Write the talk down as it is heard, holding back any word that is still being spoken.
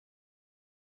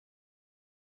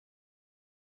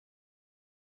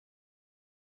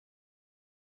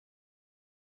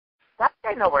that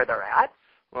I know where they're at.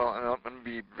 Well, and I'm going to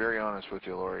be very honest with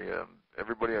you, Lori.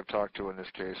 Everybody I've talked to in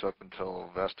this case up until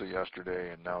Vesta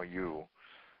yesterday and now you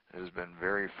has been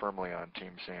very firmly on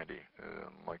Team Sandy.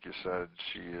 Like you said,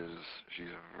 she's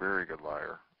a very good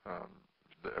liar.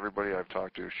 Everybody I've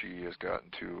talked to, she has gotten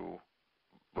to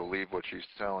believe what she's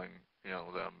telling,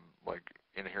 them like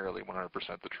inherently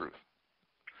 100% the truth.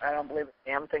 I don't believe a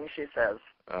damn thing she says.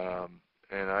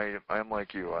 And I'm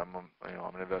like you. I'm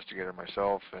an investigator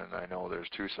myself, and I know there's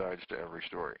two sides to every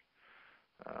story.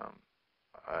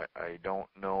 I don't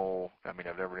know. I mean,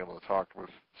 I've never been able to talk with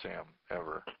Sam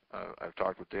ever. I've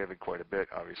talked with David quite a bit,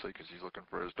 obviously, because he's looking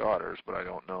for his daughters. But I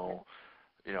don't know.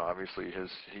 Obviously,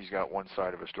 he's got one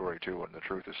side of a story too, and the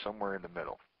truth is somewhere in the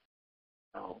middle.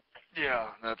 Oh.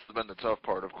 Yeah, that's been the tough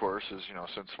part, of course, is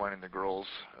since finding the girls.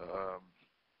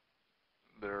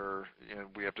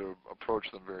 We have to approach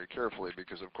them very carefully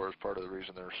because, of course, part of the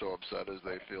reason they're so upset is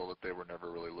they feel that they were never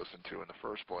really listened to in the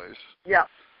first place. Yeah,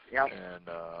 yeah. And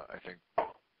I think,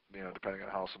 depending on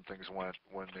how some things went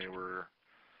when they were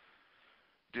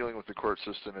dealing with the court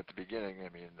system at the beginning, I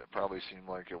mean, it probably seemed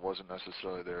like it wasn't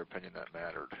necessarily their opinion that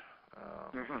mattered,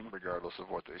 regardless of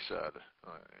what they said.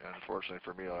 And unfortunately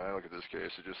for me, when I look at this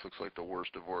case, it just looks like the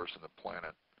worst divorce on the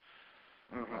planet.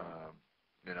 And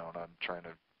I'm trying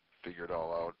to figure it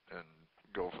all out and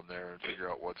go from there and figure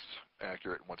out what's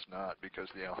accurate and what's not because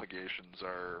the allegations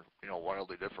are,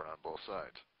 wildly different on both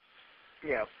sides.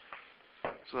 Yeah.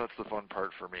 So that's the fun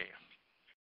part for me.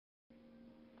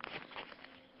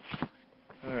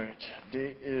 All right.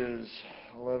 Date is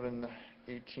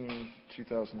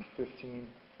 11/18/2015.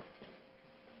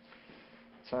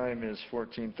 Time is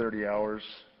 14:30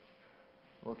 hours.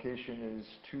 Location is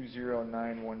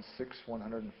 20916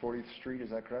 140th Street. Is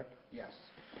that correct? Yes.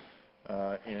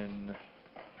 In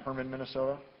Herman,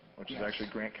 Minnesota, which Yes. is actually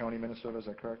Grant County, Minnesota. Is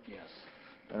that correct? Yes.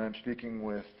 And I'm speaking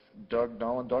with Doug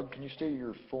Dolan. Doug, can you state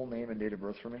your full name and date of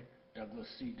birth for me? Douglas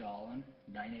C. Dolan,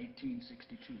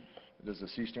 9/18/62. Does the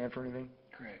C stand for anything?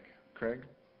 Craig. Craig?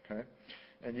 Okay.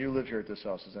 And you live here at this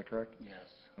house, is that correct? Yes.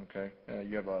 Okay.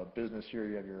 You have a business here,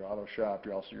 you have your auto shop,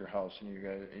 you also your house, and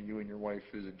you and your wife,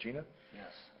 is it Gina?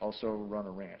 Yes. Also run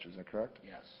a ranch, is that correct?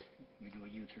 Yes. We do a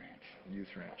youth ranch. A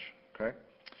youth ranch. Okay.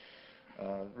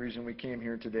 The reason we came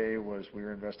here today was we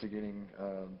were investigating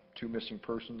two missing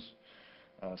persons,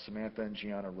 Samantha and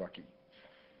Grazzini-Rucki.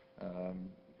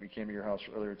 We came to your house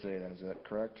earlier today, is that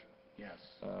correct? Yes.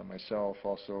 Myself,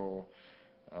 also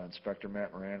Inspector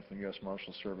Matt Moran from the U.S.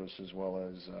 Marshal Service, as well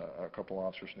as a couple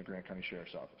officers from the Grant County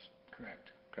Sheriff's Office.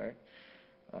 Correct. Okay.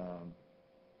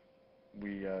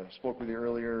 We spoke with you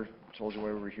earlier, told you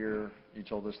why we were here. You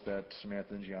told us that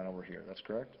Samantha and Gianna were here. That's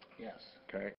correct? Yes.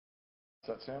 Okay. Is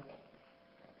that Sam?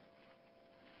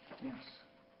 Yes.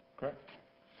 Correct.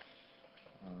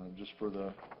 Just for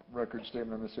the record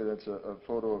statement, I'm going to say that's a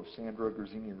photo of Sandra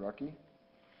Grazzini-Rucki.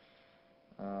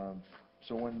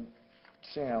 So when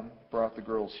Sam brought the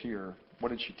girls here, what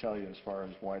did she tell you as far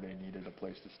as why they needed a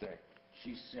place to stay?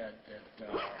 She said that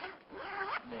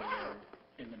they were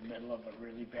in the middle of a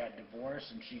really bad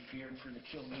divorce and she feared for the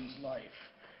children's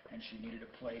life and she needed a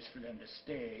place for them to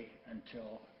stay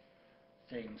until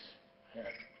things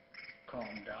had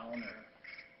calmed down or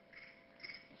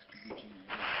this could be Gina.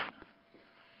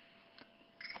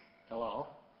 Hello?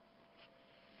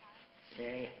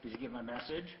 Hey, did you get my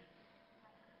message?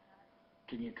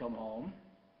 Can you come home?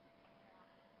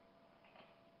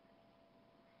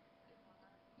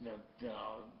 The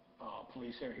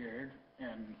police are here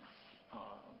and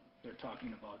they're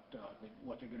talking about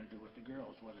what they're going to do with the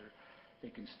girls, whether they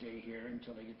can stay here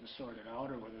until they get this sorted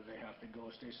out or whether they have to go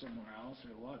stay somewhere else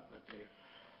or what. But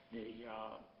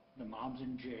the mom's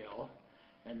in jail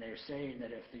and they're saying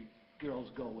that if the girls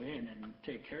go in and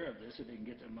take care of this, that they can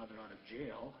get their mother out of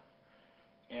jail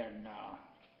and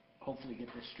hopefully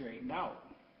get this straightened out.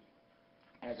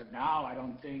 As of now, I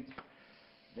don't think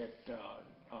that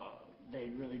they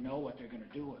really know what they're going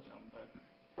to do with them, but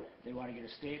they want to get a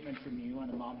statement from you on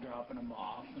the mom dropping them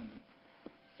off.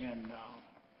 And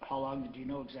how long did you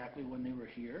know exactly when they were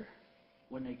here,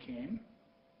 when they came?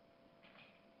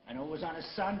 I know it was on a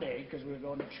Sunday because we were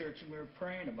going to church and we were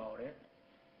praying about it.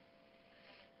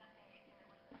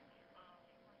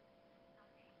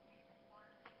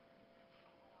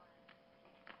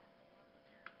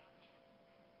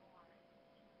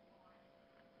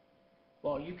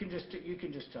 Well, you can just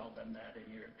tell them that in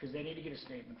your, because they need to get a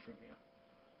statement from you.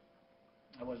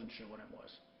 I wasn't sure when it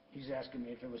was. He's asking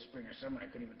me if it was spring or summer. I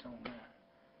couldn't even tell him that.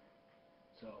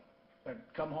 So, but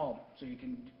come home so you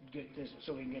can get this,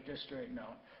 so we can get this straightened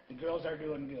out. The girls are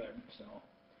doing good, so.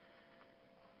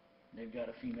 They've got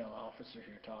a female officer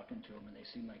here talking to them, and they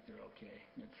seem like they're okay.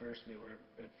 At first they were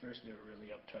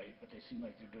really uptight, but they seem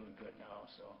like they're doing good now.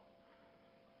 So.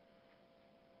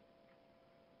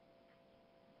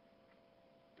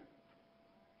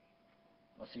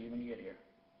 I'll see you when you get here.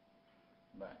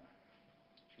 Bye.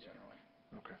 She's on her way.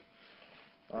 Okay.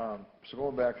 So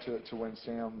going back to when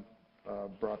Sam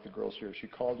brought the girls here, she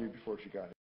called you before she got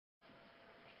here.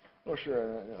 Oh,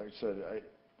 sure. Like I said,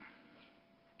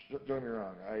 don't get me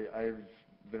wrong. I've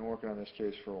been working on this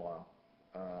case for a while.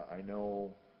 I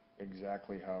know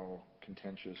exactly how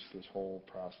contentious this whole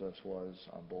process was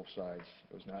on both sides.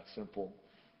 It was not simple.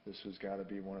 This has got to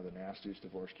be one of the nastiest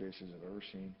divorce cases I've ever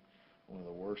seen. One of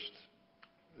the worst.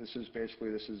 This is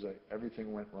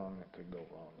everything went wrong that could go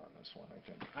wrong on this one, I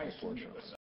think. I assumed it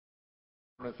was.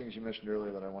 One of the things you mentioned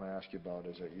earlier that I want to ask you about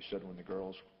is that you said when the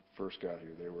girls first got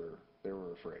here, they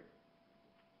were afraid.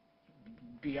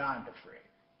 Beyond afraid.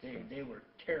 They were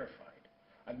terrified.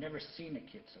 I've never seen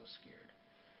a kid so scared.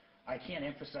 I can't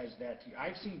emphasize that to you.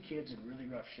 I've seen kids in really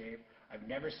rough shape. I've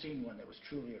never seen one that was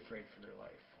truly afraid for their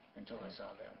life until I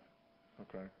saw them.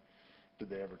 Okay. Did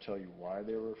they ever tell you why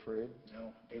they were afraid?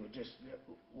 No, they would just,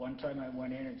 one time I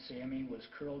went in and Sammy was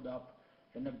curled up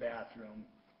in the bathroom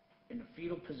in a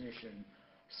fetal position,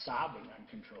 sobbing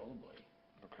uncontrollably.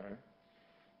 Okay.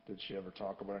 Did she ever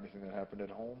talk about anything that happened at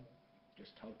home?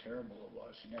 Just how terrible it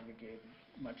was. She never gave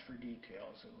much for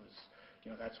details. It was,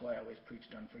 that's why I always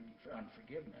preached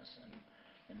unforgiveness.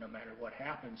 And no matter what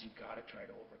happens, you've got to try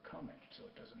to overcome it so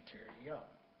it doesn't tear you up.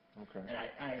 Okay. And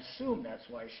I assume that's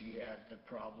why she had the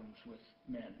problems with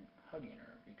men hugging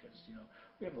her, because,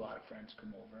 we have a lot of friends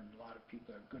come over, and a lot of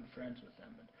people are good friends with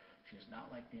them, but she does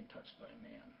not like being touched by a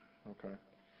man. Okay.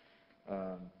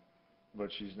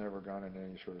 But she's never gone into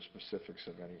any sort of specifics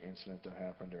of any incident that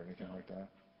happened or anything like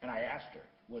that? And I asked her,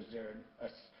 was there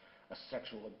a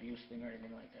sexual abuse thing or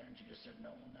anything like that, and she just said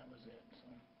no, and that was it.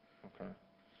 So. Okay.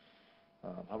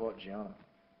 How about Gianna?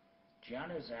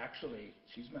 Gianna's actually,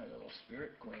 she's my little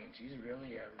spirit queen. She's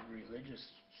really a religious,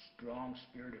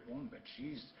 strong-spirited woman, but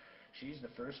she's the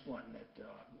first one that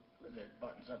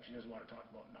buttons up. She doesn't want to talk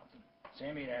about nothing.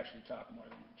 Sammy would actually talk more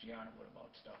than Gianna would about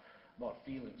stuff, about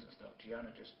feelings and stuff. Gianna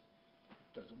just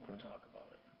doesn't want to talk about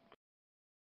it.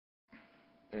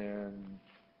 And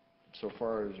so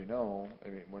far as you know, I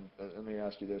mean, let me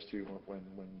ask you this too. When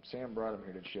Sam brought him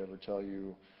here, did she ever tell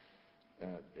you?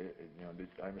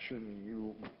 I'm assuming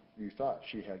you thought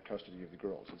she had custody of the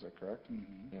girls. Is that correct?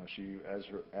 Mm-hmm. She,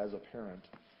 as a parent,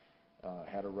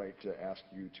 had a right to ask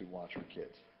you to watch her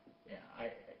kids.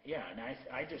 Yeah, and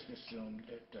I just assumed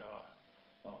that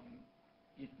a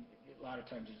lot of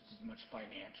times it's as much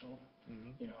financial.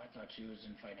 Mm-hmm. I thought she was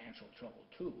in financial trouble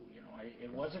too.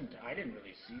 It wasn't. I didn't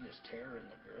really see this terror in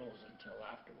the girls until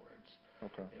afterwards.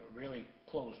 Okay. They were really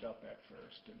closed up at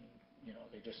first, and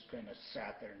they just kind of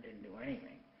sat there and didn't do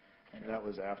anything. And that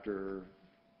was after?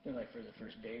 Like for the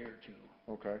first day or two.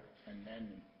 Okay. And then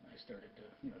I started to,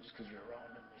 just because you're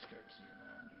around them, they started seeing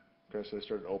that. Okay, so they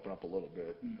started to open up a little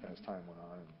bit Mm-hmm. as time went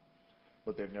on,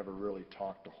 but they've never really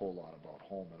talked a whole lot about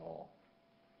home at all.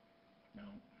 No.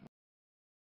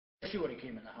 She would have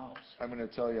came in the house. I'm going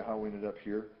to tell you how we ended up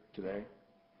here today.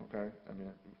 Okay. I mean,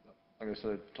 like I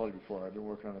said, I told you before, I've been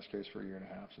working on this case for 1.5 years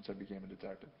since I became a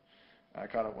detective. I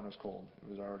caught it when it was cold.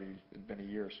 It'd been 1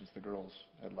 year since the girls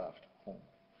had left home.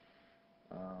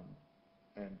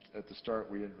 And at the start,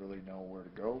 we didn't really know where to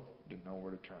go, didn't know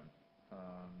where to turn.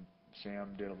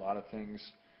 Sam did a lot of things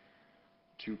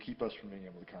to keep us from being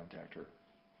able to contact her.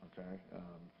 Okay,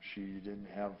 she didn't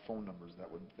have phone numbers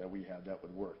that we had that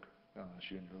would work.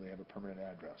 She didn't really have a permanent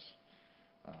address.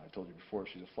 I told you before,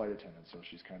 she's a flight attendant, so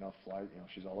she's kind of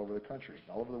she's all over the country,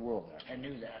 all over the world actually. I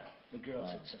knew that. The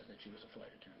girls had said that she was a flight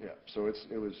attendant. Yeah, so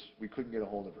we couldn't get a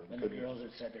hold of her. And the girls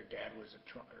had said their dad was a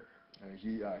trucker.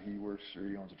 He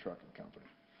owns a trucking company.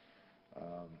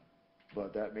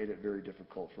 But that made it very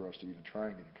difficult for us to even try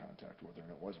and get in contact with her, and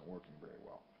it wasn't working very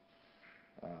well.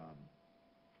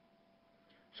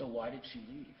 So why did she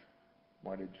leave?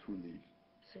 Why did who leave?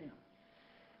 Sam.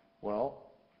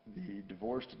 Well, the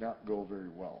divorce did not go very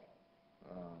well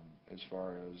as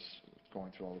far as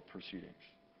going through all the proceedings,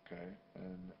 okay?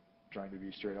 And trying to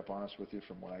be straight up honest with you,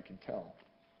 from what I can tell,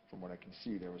 from what I can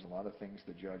see, there was a lot of things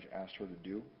the judge asked her to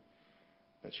do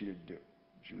that she didn't do.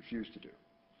 She refused to do.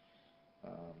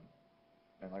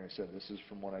 And like I said, this is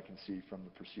from what I can see from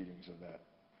the proceedings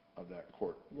of that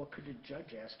court. What could the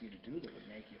judge ask you to do that would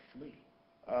make you flee?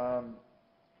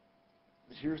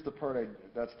 Here's the part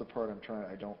that's the part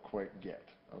I don't quite get,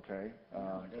 okay?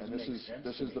 And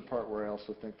this is the part where I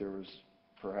also think there was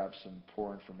perhaps some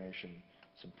poor information,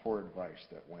 some poor advice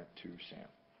that went to Sam,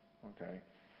 okay?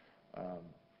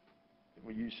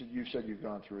 Well, you've said you've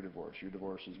gone through a divorce. Your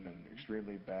divorce has been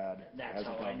extremely bad. That's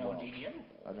how I know Dede.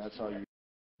 And that's how you,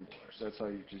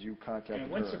 because you contacted her. And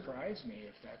it wouldn't surprise me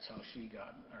if that's how she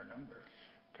got our number.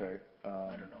 Okay.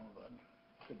 I don't know, but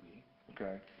could be.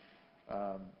 Okay.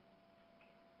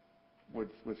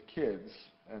 With kids,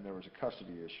 and there was a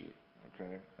custody issue,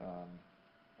 okay,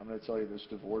 I'm going to tell you this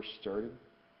divorce started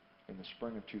in the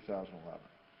spring of 2011.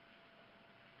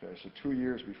 Okay, so 2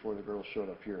 years before the girls showed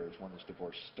up here is when this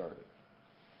divorce started.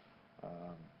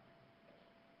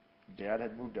 Dad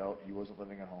had moved out. He wasn't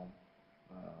living at home.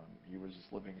 He was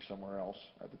living somewhere else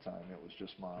at the time. It was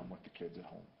just Mom with the kids at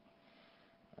home.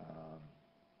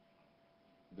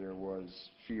 There was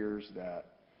fears that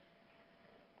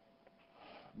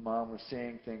Mom was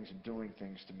saying things and doing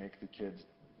things to make the kids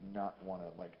not want to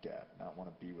like Dad, not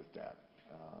want to be with Dad.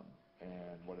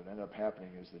 And what had ended up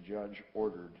happening is the judge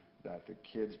ordered that the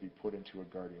kids be put into a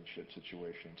guardianship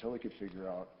situation until he could figure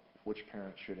out which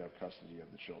parent should have custody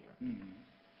of the children. Mm-hmm.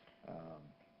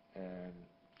 And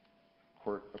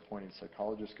court-appointed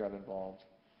psychologists got involved,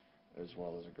 as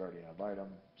well as a guardian ad litem,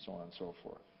 so on and so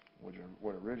forth.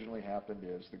 What originally happened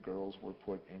is the girls were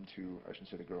put into, I shouldn't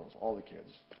say the girls, all the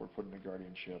kids were put into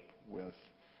guardianship with,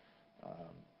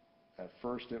 at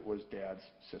first it was Dad's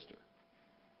sister.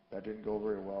 That didn't go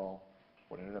very well.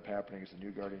 What ended up happening is the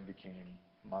new guardian became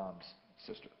Mom's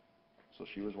sister. So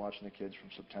she was watching the kids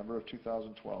from September of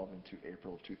 2012 into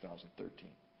April of 2013.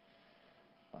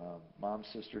 Mom's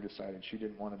sister decided she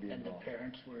didn't want to be involved. And the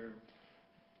parents were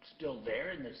still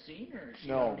there in the scene, or she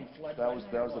No, already fled? that was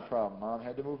the problem. Mom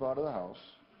had to move out of the house,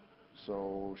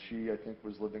 so she, I think,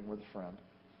 was living with a friend.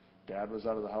 Dad was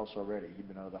out of the house already. He'd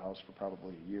been out of the house for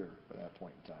probably a year by that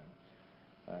point in time.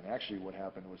 And actually what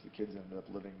happened was the kids ended up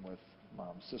living with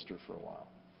Mom's sister for a while.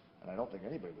 And I don't think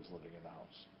anybody was living in the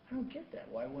house. I don't get that.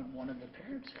 Why wouldn't one of the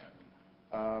parents have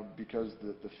them? Because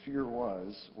the fear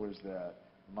was that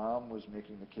Mom was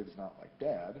making the kids not like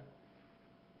Dad,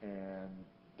 and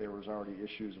there was already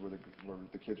issues where the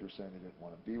kids were saying they didn't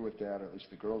want to be with Dad, or at least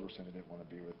the girls were saying they didn't want to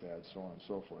be with Dad, so on and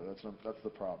so forth. That's the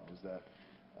problem, is that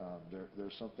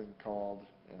there's something called,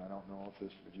 and I don't know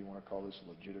if you want to call this a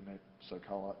legitimate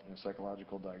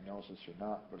psychological diagnosis or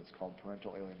not, but it's called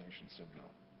parental alienation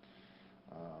syndrome.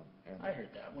 I heard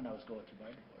that when I was going through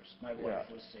my divorce. My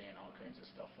wife was saying all kinds of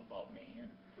stuff about me,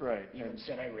 and even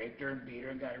said I raped her and beat her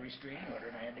and got a restraining order,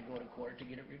 and I had to go to court to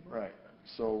get it removed. Right.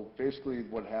 So basically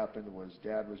what happened was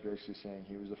Dad was basically saying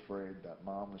he was afraid that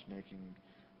Mom was making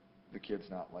the kids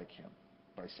not like him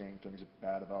by saying things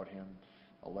bad about him,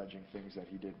 alleging things that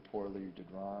he did poorly, did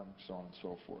wrong, so on and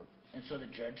so forth. And so the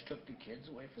judge took the kids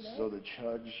away for that? So the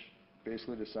judge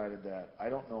basically decided that, I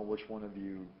don't know which one of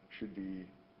you should be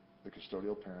the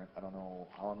custodial parent. I don't know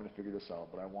how I'm going to figure this out,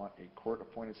 but I want a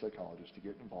court-appointed psychologist to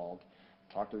get involved,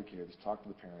 talk to the kids, talk to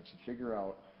the parents, and figure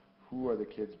out who are the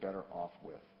kids better off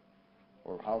with.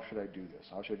 Or how should I do this?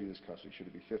 How should I do this custody? Should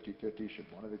it be 50-50? Should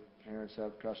one of the parents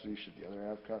have custody? Should the other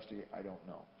have custody? I don't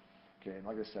know. Okay, and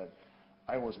like I said,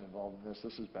 I wasn't involved in this.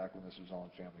 This is back when this was all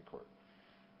in family court.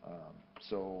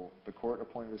 So the court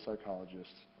appointed a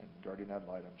psychologist and guardian ad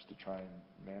litems to try and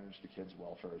manage the kids'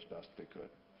 welfare as best they could,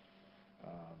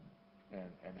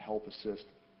 and help assist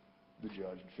the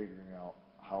judge in figuring out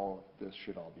how this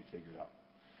should all be figured out.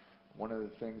 One of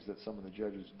the things that some of the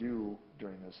judges do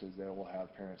during this is they will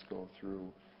have parents go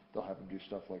through, they'll have them do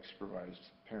stuff like supervised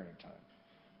parenting time,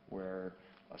 where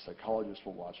a psychologist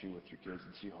will watch you with your kids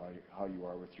and see how you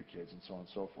are with your kids and so on and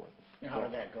so forth. And how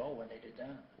did that go when they did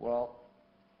that? Well,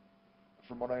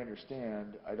 from what I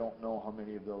understand, I don't know how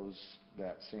many of those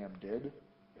that Sam did,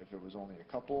 if it was only a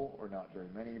couple or not very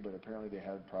many, but apparently they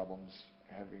had problems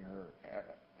having her,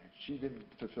 she didn't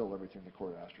fulfill everything the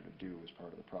court asked her to do as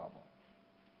part of the problem.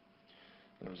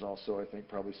 There was also, I think,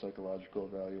 probably psychological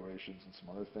evaluations and some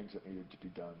other things that needed to be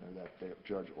done or that the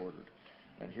judge ordered.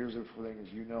 And here's the thing,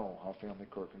 is you know how family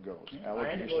court can go. I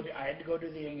had to go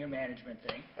do the anger management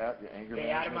thing. Anger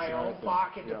pay out of my own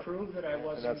pocket to prove that I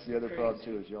wasn't. And that's the other crazy. problem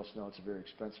too, is you also know it's a very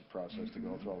expensive process to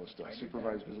go through all this stuff.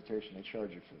 Supervised visitation, they charge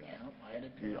you for that. Yeah, I had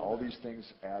to pay all these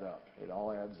things add up. It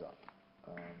all adds up.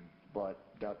 But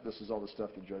this is all the stuff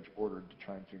the judge ordered to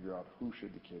try and figure out who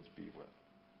should the kids be with.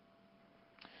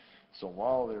 So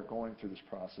while they're going through this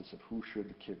process of who should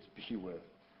the kids be with,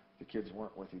 the kids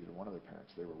weren't with either one of their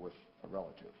parents. They were with a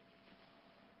relative.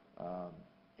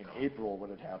 In April, what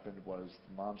had happened was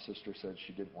the mom's sister said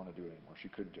she didn't want to do it anymore. She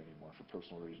couldn't do it anymore for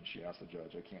personal reasons. She asked the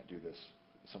judge, I can't do this.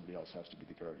 Somebody else has to be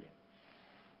the guardian.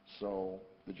 So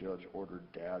the judge ordered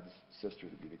Dad's sister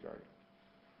to be the guardian.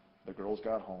 The girls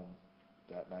got home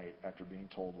that night after being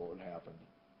told what had happened,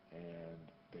 and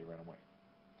they ran away.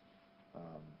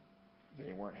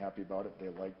 They weren't happy about it. They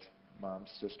liked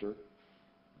mom's sister.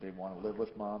 They want to live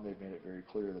with mom. They've made it very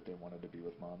clear that they wanted to be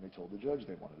with mom. They told the judge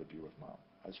they wanted to be with mom.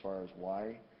 As far as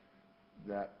why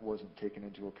that wasn't taken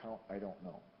into account, I don't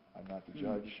know. I'm not the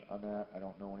judge on that. I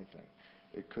don't know anything.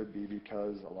 It could be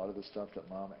because a lot of the stuff that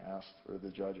mom asked, or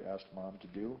the judge asked mom to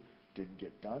do, didn't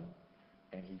get done,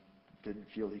 and he didn't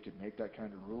feel he could make that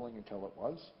kind of ruling until it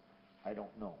was. I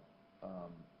don't know.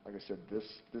 Like I said,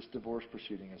 this divorce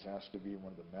proceeding has asked to be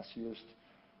one of the messiest,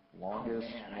 longest,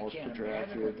 most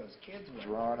protracted,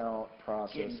 drawn-out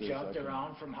processes. Getting jumped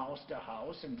around from house to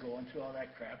house and going through all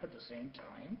that crap at the same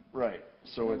time. Right.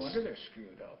 So no it's wonder they're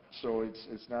screwed up. So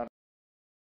it's not.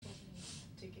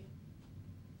 To get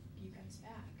you guys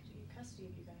back, to get custody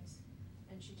of you guys,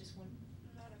 and she just wouldn't.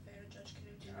 I'm not a fan of Judge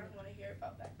Knutson. I don't want to hear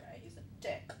about that guy. He's a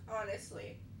dick,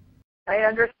 honestly. I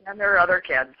understand there are other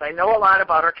kids. I know a lot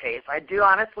about her case. I do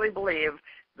honestly believe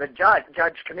the Judge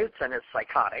Knutson, is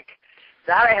psychotic.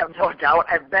 That I have no doubt.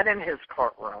 I've been in his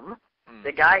courtroom.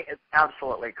 The guy is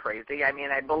absolutely crazy. I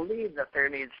mean, I believe that there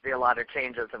needs to be a lot of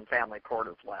changes in family court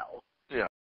as well. Yeah.